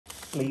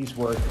Please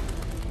work.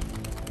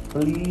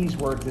 Please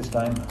work this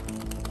time.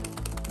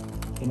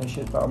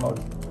 Initiate power mode.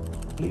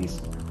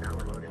 Please.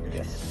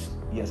 Yes,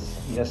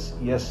 yes, yes,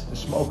 yes. The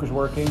smoke is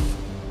working.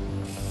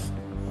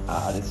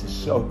 Ah, this is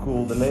so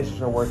cool. The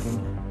lasers are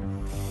working.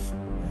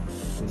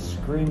 The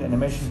screen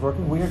animation is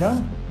working. We are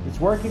done.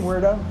 It's working.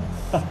 We're done.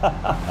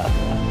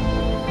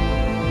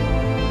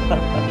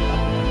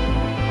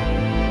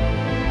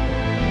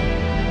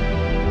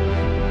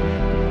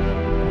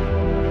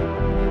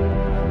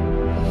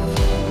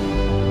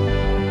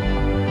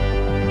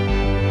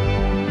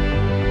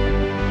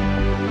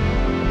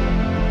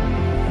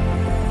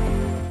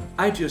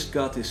 I just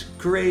got this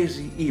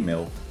crazy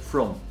email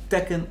from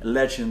Tekken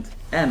legend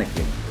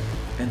Anakin,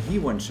 and he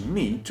wants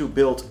me to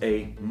build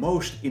a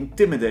most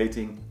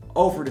intimidating,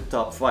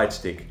 over-the-top fight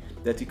stick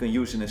that he can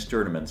use in his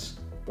tournaments.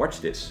 Watch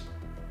this.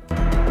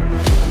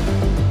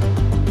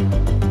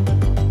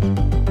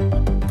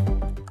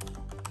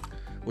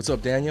 What's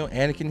up, Daniel?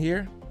 Anakin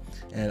here.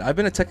 And I've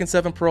been a Tekken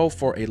 7 Pro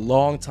for a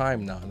long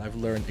time now, and I've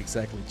learned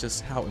exactly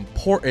just how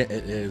important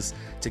it is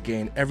to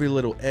gain every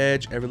little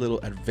edge, every little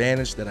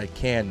advantage that I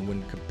can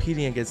when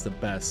competing against the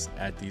best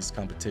at these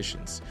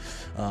competitions.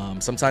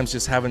 Sometimes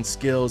just having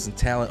skills and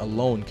talent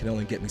alone can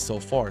only get me so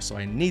far, so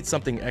I need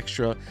something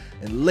extra.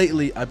 And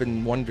lately I've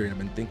been wondering, I've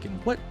been thinking,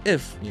 what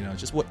if,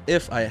 just what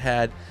if I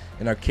had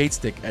an arcade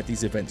stick at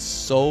these events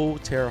so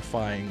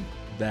terrifying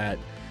that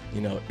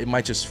it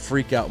might just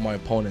freak out my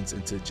opponents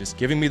into just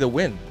giving me the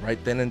win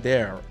right then and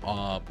there,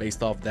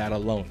 based off that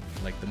alone.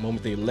 Like the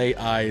moment they lay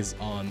eyes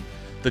on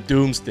the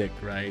Doomstick,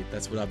 right?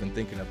 That's what I've been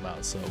thinking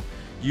about. So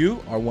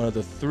you are one of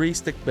the 3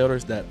 stick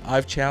builders that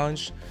I've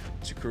challenged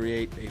to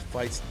create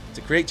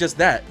just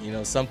that,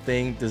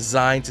 something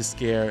designed to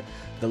scare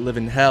the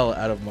living hell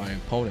out of my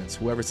opponents.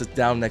 Whoever sits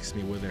down next to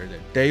me, whether they're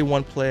day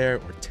 1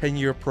 player or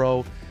 10-year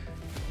pro,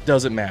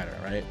 doesn't matter,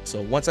 right?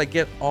 So once I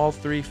get all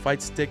 3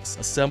 fight sticks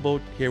assembled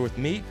here with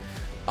me,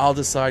 I'll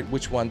decide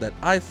which one that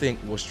I think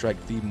will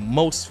strike the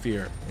most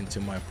fear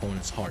into my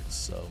opponent's hearts.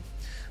 So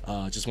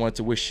just wanted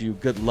to wish you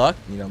good luck.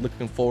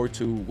 Looking forward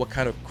to what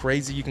kind of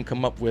crazy you can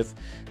come up with,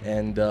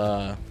 and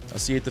I'll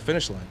see you at the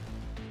finish line.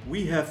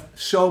 We have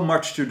so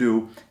much to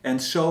do and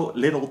so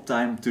little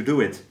time to do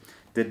it.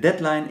 The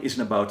deadline is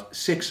in about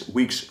 6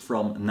 weeks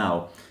from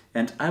now,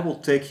 and I will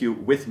take you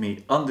with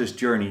me on this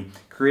journey,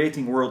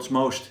 creating world's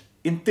most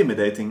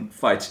intimidating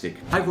fight stick.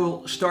 I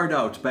will start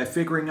out by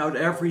figuring out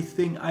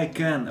everything I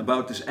can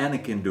about this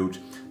Anakin dude.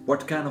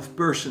 What kind of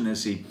person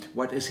is he?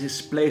 What is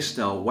his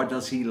playstyle? What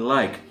does he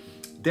like?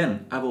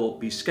 Then I will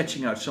be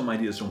sketching out some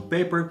ideas on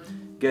paper,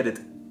 get it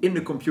in the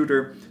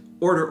computer,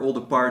 order all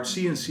the parts,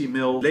 CNC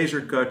mill,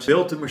 laser cut,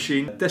 build the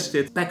machine, test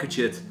it, package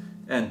it,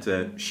 and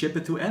ship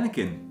it to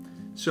Anakin.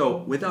 So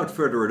without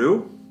further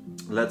ado,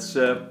 let's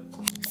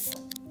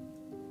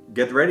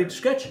get ready to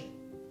sketch.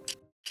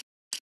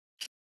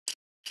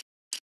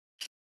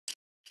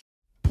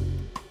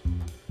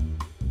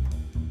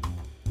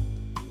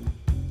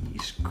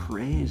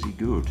 Crazy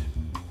good.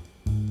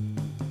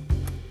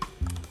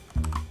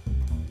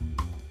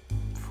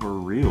 For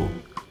real.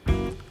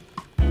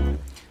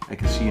 I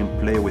can see him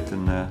play with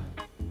a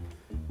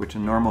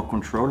normal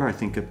controller. I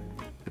think a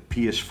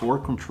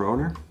PS4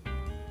 controller.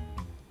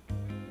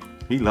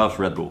 He loves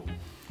Red Bull.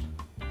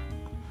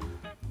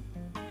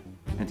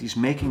 And he's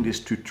making this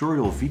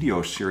tutorial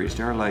video series.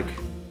 There are like,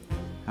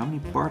 how many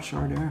parts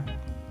are there?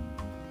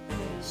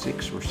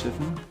 6 or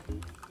 7?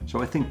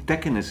 So I think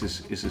Tekken is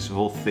his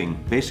whole thing.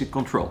 Basic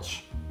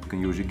controls. You can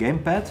use a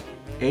gamepad.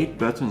 8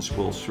 buttons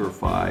will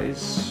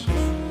suffice.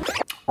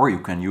 Or you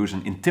can use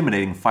an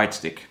intimidating fight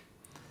stick.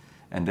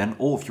 And then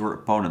all of your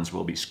opponents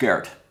will be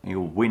scared. And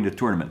you'll win the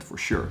tournament for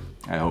sure,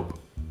 I hope.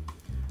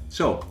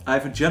 So, I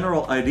have a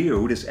general idea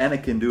who this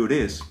Anakin dude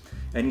is.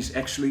 And he's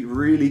actually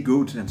really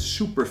good and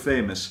super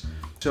famous.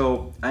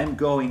 So I'm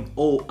going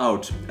all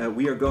out.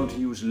 We are going to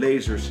use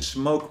lasers,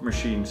 smoke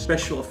machines,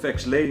 special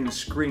effects, lighting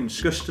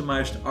screens,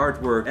 customized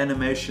artwork,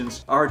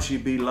 animations,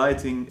 RGB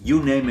lighting, you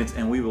name it,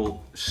 and we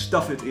will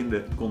stuff it in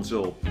the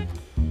console.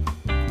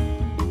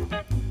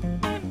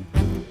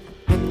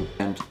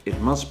 And it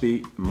must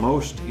be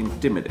most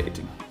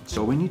intimidating.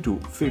 So we need to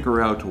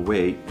figure out a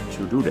way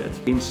to do that.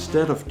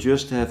 Instead of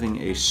just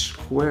having a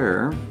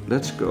square,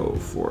 let's go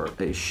for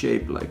a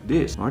shape like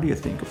this. What do you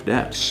think of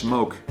that?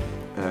 Smoke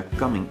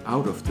coming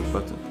out of the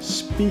button.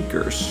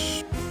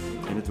 Speakers.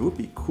 And it would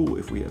be cool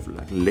if we have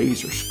like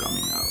lasers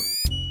coming out.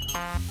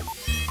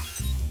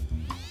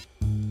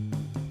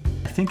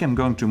 I think I'm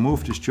going to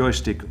move this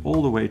joystick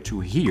all the way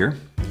to here.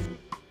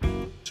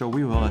 So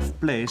we will have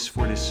place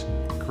for this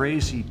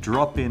crazy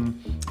drop-in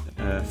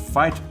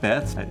fight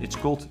pad. It's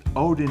called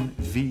Odin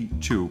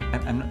V2.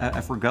 And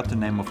I forgot the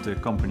name of the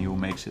company who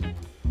makes it.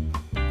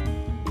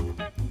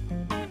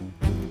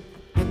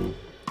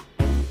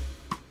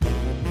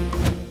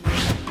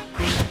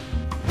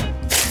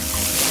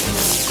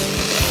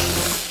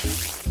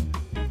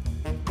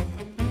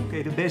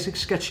 Okay, the basic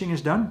sketching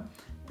is done.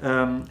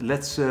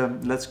 Let's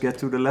get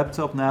to the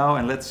laptop now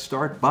and let's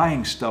start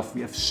buying stuff.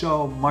 We have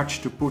so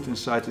much to put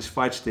inside this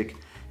fight stick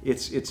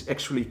It's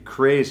actually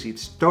crazy.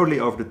 It's totally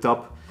over the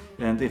top.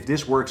 And if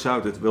this works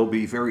out, it will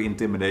be very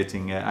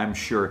intimidating, I'm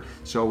sure.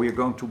 So we are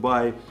going to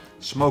buy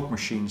smoke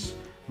machines,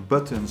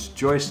 buttons,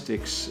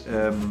 joysticks,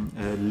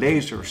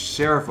 lasers,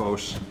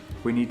 servos.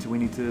 We need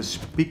a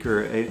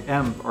speaker, an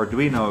amp,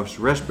 Arduinos,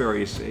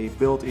 Raspberries, a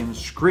built-in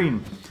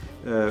screen.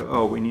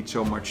 Oh, we need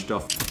so much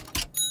stuff.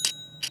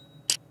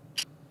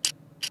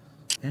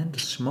 And a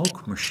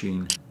smoke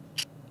machine.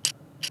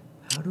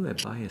 How do I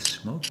buy a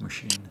smoke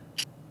machine?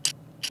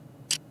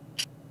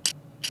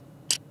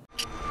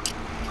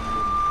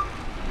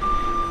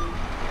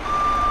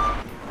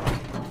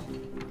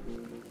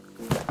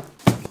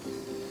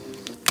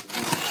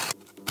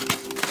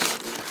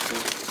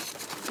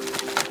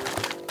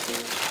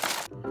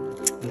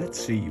 Let's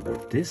see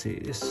what this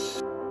is. This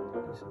is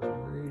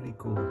really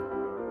cool.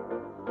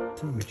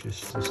 Let me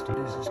just this is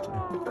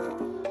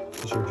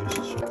these are just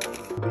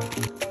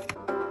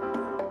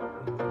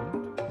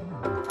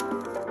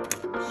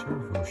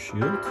servo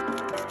shield.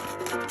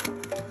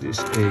 This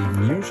is a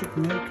music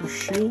maker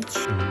shield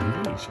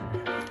and laser.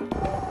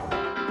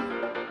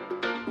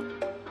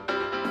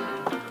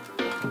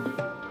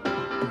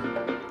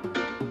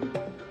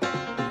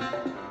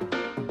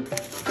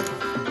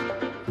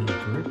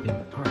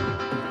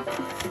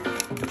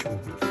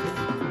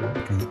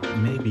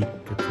 Maybe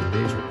get the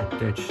laser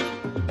attached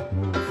and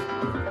move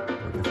or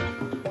whatever.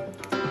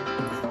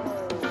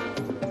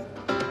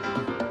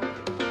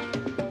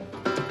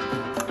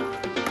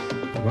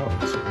 Wow,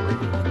 it's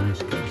already a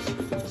nice case.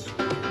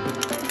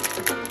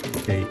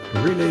 A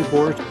relay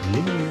board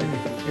linear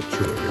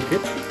actuator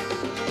kit.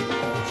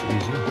 That's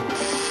easy.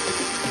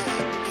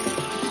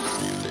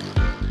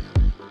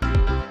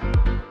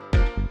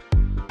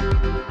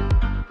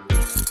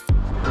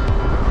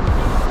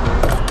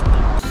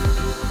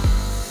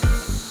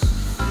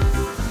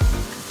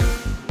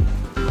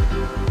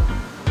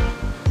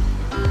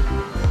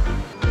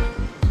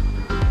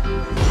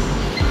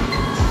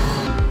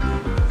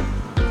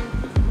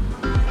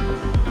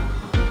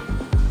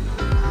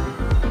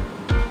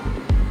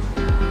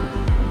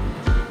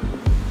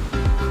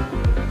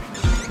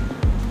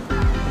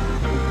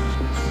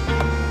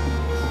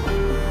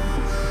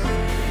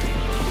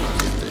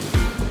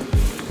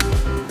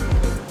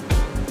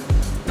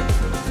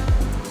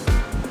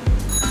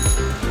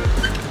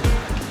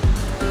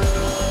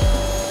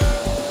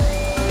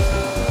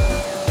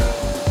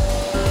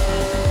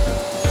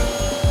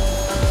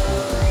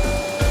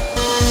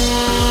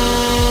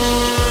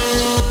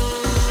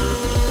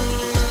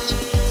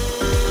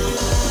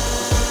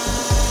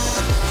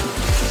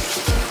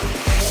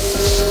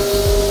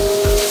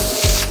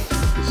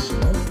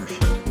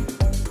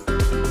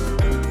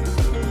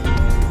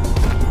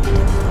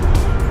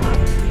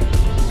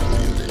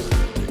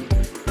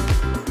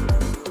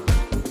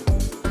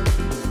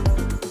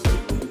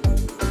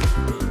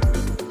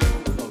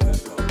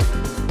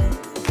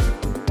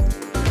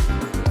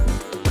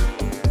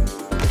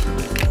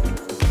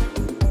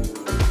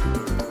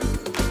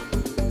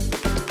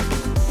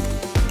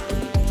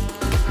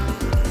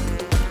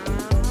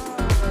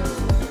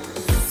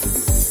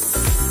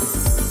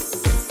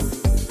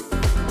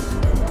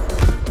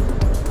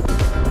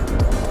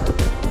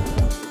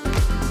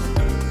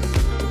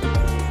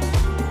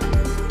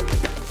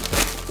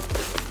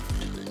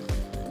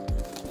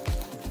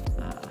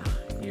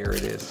 Here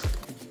it is.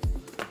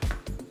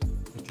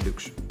 It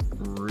looks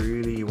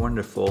really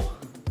wonderful.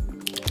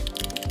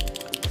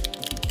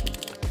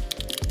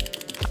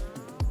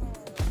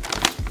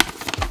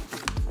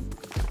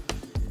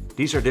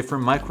 These are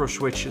different micro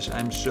switches.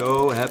 I'm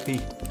so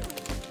happy.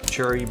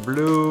 Cherry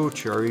blue,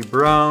 cherry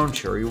brown,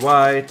 cherry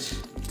white.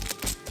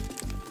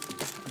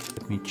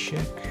 Let me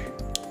check.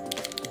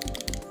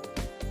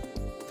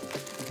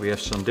 We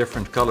have some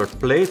different color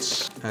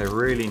plates. I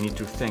really need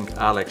to thank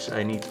Alex.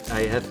 I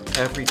had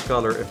every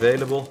color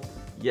available.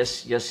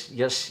 Yes, yes,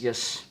 yes,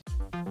 yes.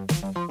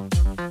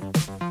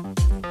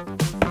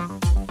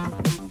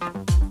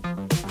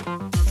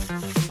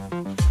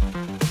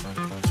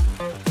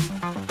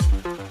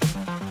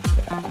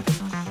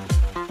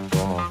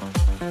 Wow,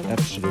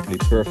 absolutely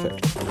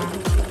perfect.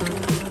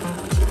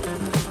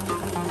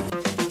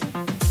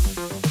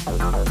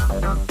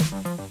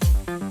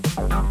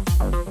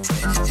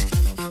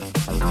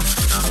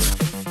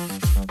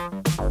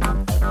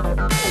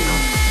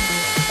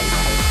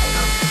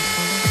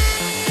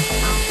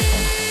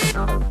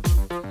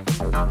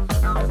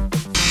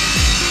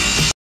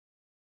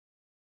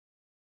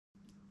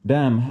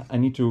 Damn, I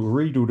need to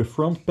redo the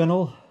front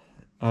panel.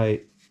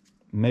 I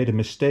made a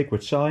mistake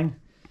with sawing.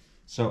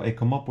 So I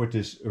come up with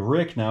this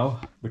rig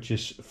now, which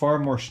is far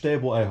more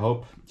stable, I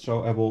hope.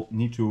 So I will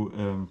need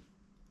to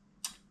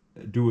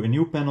do a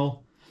new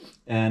panel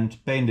and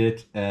paint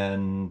it,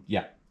 and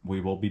yeah,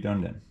 we will be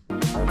done then.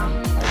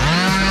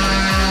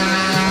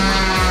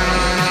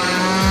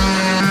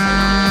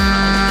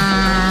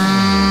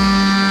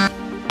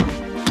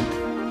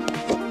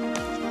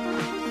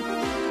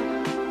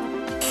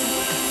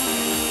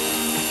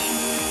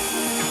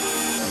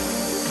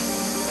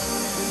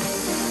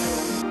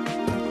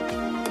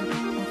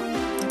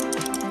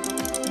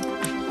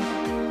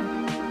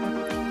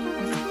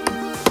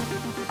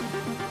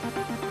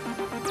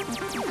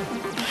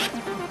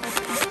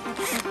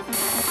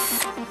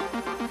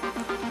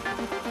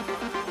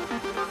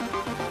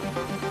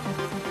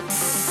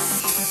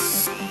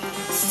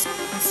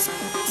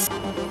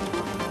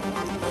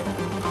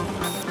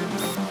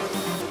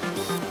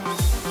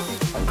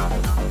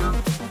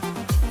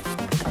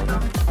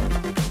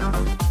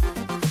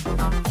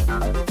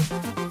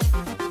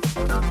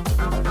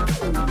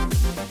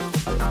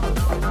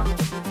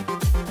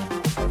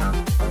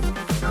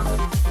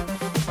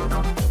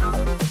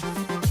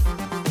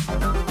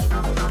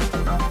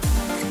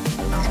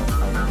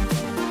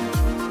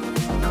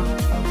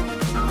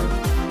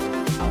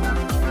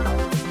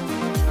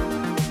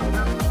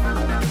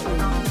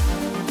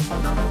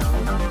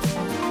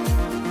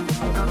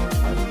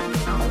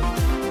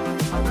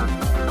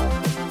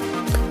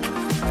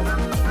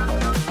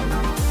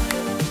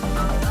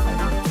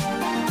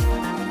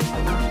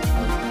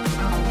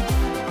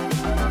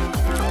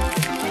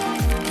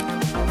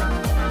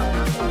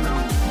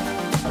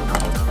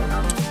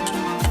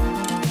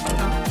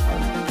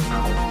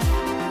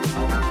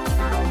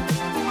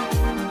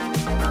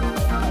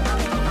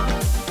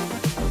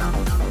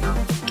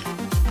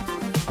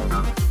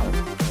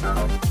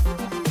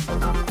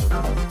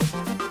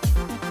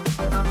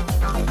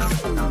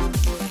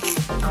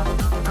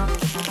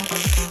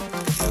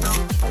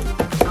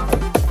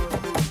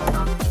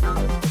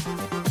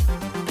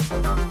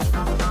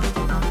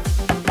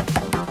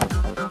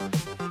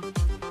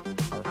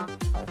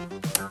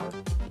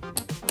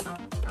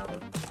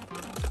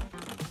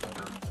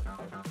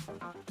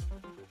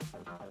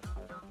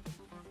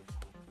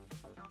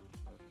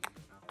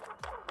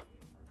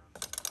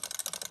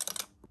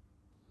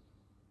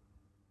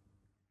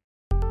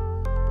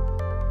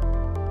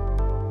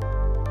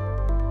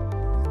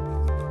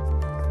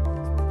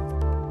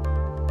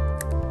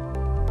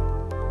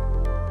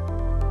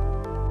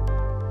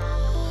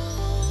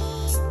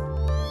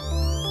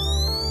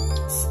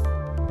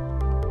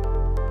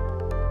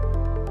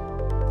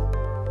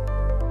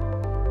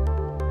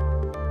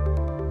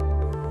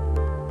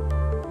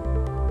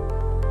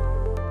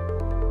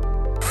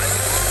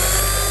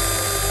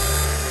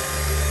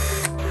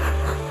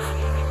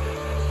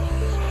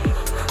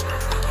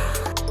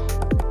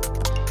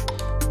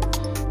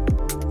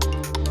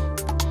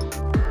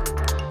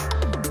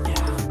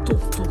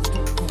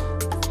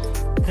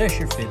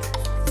 pressure fit.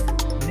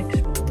 Niks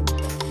voor.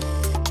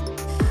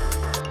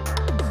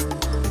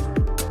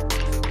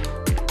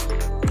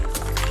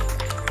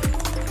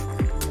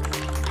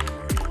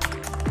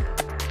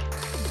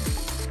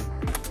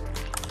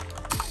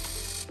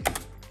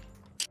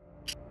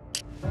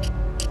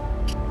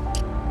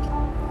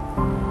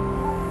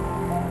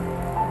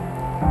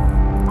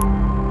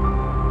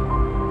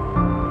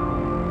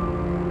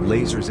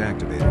 Lasers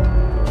activated.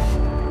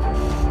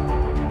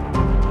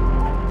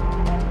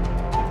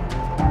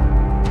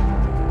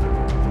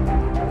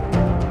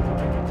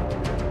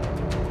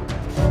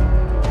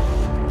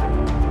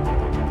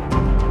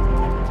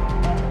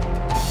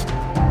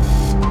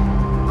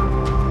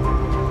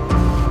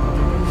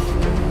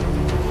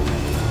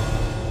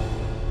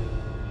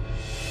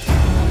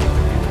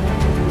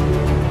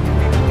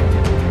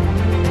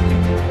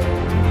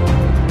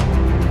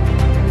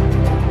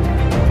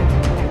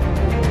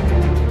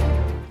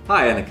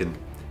 Hi Anakin.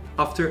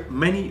 After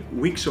many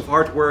weeks of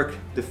hard work,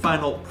 the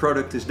final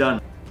product is done.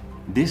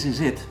 This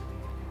is it.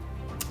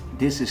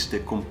 This is the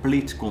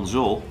complete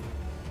console.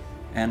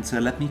 And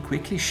let me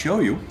quickly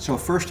show you. So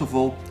first of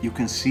all, you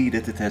can see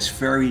that it has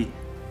very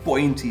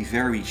pointy,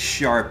 very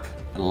sharp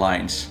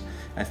lines.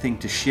 I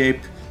think the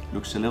shape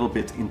looks a little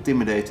bit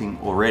intimidating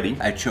already.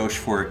 I chose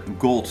for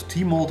gold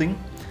T-molding.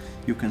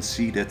 You can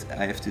see that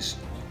I have this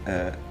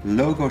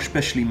logo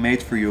specially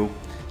made for you,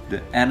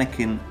 the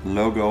Anakin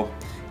logo.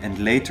 And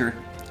later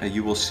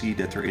you will see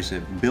that there is a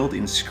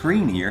built-in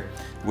screen here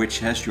which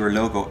has your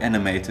logo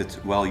animated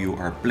while you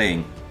are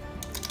playing.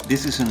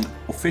 This is an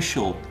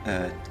official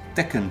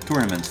Tekken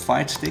tournament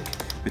fight stick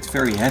with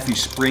very heavy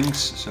springs,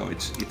 so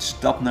it's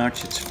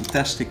top-notch, it's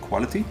fantastic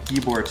quality.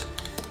 Keyboard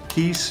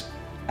keys,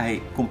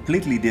 I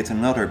completely did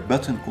another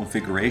button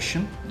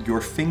configuration.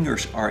 Your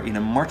fingers are in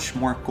a much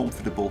more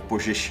comfortable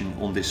position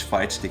on this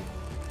fight stick.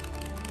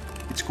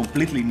 It's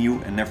completely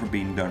new and never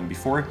been done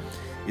before.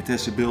 It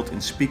has a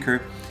built-in speaker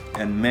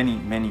and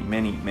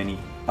many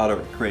other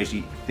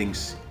crazy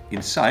things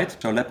inside.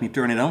 So let me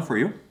turn it on for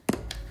you.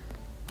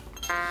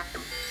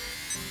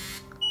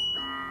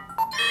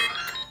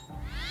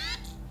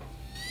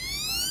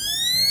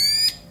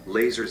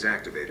 Lasers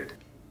activated.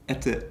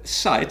 At the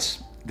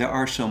sides there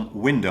are some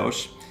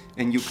windows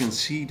and you can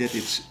see that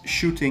it's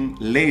shooting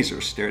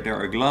lasers. There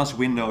are glass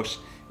windows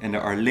and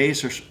there are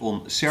lasers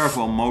on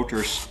servo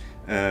motors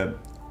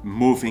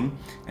moving,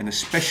 and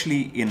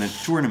especially in a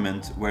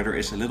tournament where there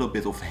is a little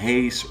bit of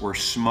haze or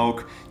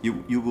smoke,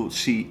 you will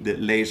see the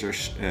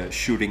lasers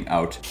shooting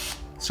out.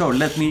 So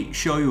let me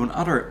show you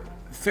another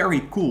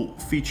very cool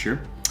feature.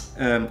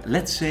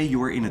 Let's say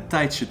you are in a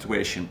tight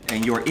situation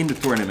and you're in the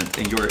tournament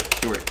and your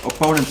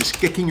opponent is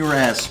kicking your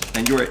ass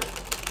and you're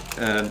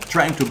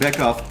trying to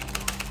back off,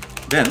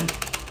 then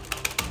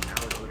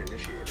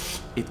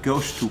it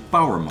goes to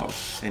power mode,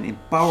 and in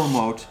power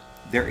mode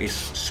there is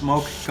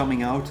smoke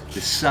coming out,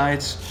 the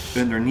sides,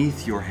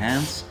 underneath your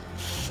hands.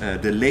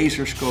 The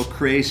lasers go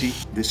crazy.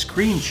 The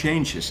screen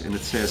changes and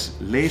it says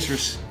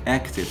lasers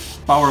active,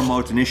 power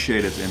mode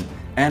initiated and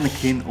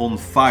Anakin on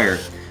fire,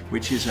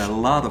 which is a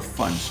lot of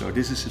fun. So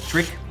this is a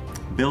trick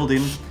built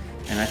in,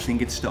 and I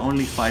think it's the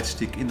only fight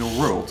stick in the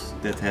world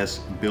that has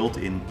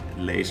built-in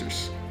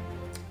lasers.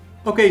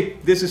 Okay,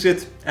 this is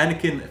it.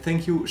 Anakin,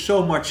 thank you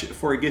so much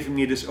for giving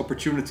me this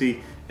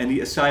opportunity and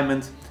the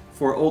assignment.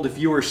 For all the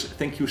viewers,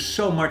 thank you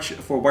so much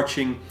for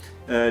watching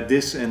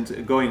this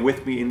and going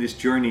with me in this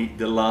journey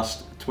the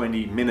last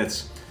 20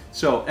 minutes.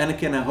 So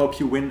Anakin, I hope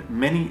you win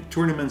many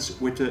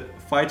tournaments with the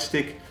fight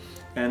stick,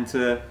 and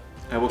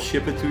I will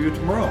ship it to you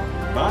tomorrow.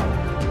 Bye!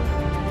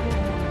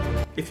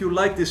 If you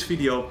like this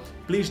video,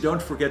 please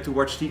don't forget to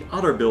watch the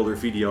other builder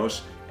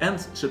videos and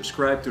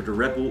subscribe to the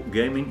Bull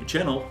Gaming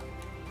channel.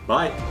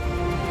 Bye!